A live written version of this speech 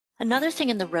Another thing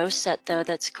in the row set though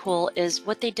that's cool is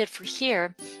what they did for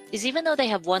here is even though they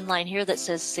have one line here that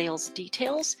says sales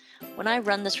details, when I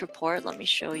run this report, let me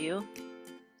show you.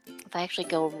 If I actually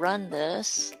go run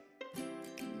this,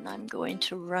 and I'm going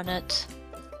to run it.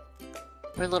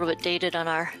 We're a little bit dated on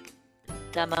our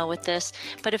demo with this,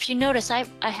 but if you notice, I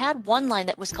had one line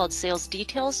that was called sales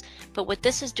details, but what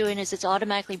this is doing is it's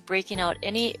automatically breaking out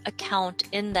any account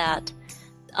in that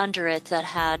under it that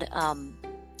had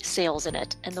sales in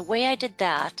it. And the way I did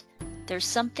that, there's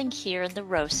something here in the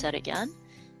row set again.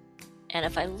 And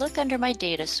if I look under my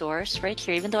data source right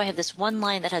here, even though I have this one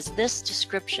line that has this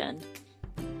description,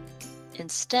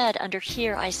 instead under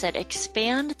here I said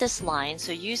expand this line.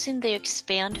 So using the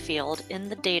expand field in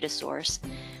the data source,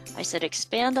 I said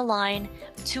expand the line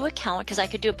to account, because I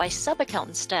could do it by sub-account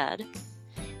instead,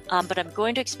 but I'm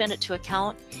going to expand it to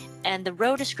account. And the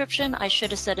row description, I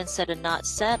should have said instead of not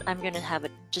set, I'm going to have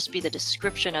it just be the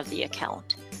description of the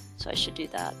account. So I should do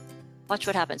that. Watch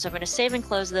what happens. So I'm going to save and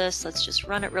close this. Let's just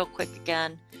run it real quick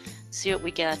again, see what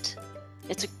we get.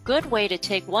 It's a good way to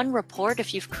take one report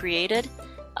if you've created,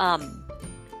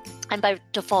 and by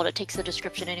default it takes the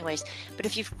description anyways, but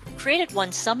if you've created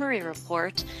one summary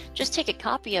report, just take a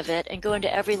copy of it and go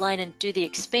into every line and do the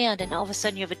expand, and all of a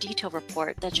sudden you have a detail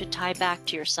report that should tie back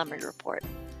to your summary report.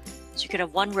 So you could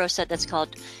have one row set that's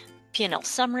called P&L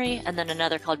summary and then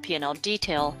another called P&L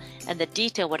detail, and the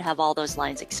detail would have all those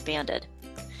lines expanded.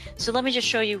 So let me just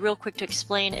show you real quick to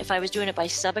explain. If I was doing it by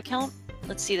sub-account,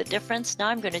 let's see the difference. Now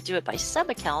I'm going to do it by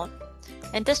sub-account,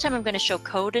 and this time I'm going to show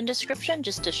code and description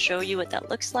just to show you what that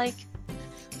looks like.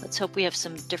 Let's hope we have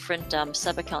some different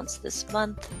sub-accounts this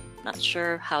month. Not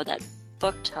sure how that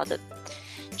booked, how the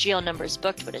GL number is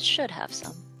booked, but it should have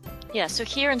some. Yeah, so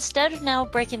here instead of now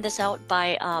breaking this out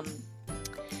by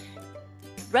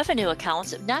revenue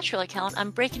accounts, natural account,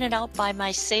 I'm breaking it out by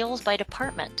my sales by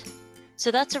department.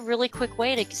 So that's a really quick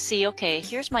way to see, okay,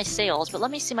 here's my sales, but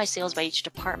let me see my sales by each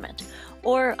department.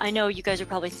 Or I know you guys are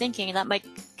probably thinking that might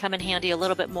come in handy a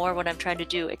little bit more when I'm trying to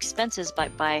do expenses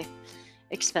by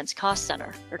expense cost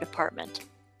center or department.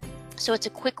 So it's a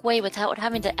quick way without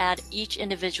having to add each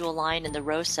individual line in the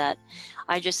row set.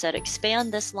 I just said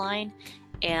expand this line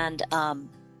and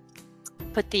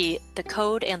put the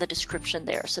code and the description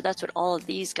there. So that's what all of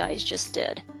these guys just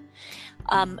did.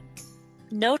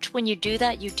 Note when you do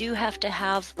that, you do have to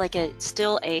have like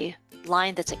still a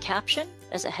line that's a caption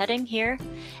as a heading here,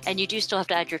 and you do still have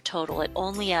to add your total. It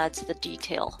only adds the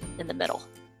detail in the middle.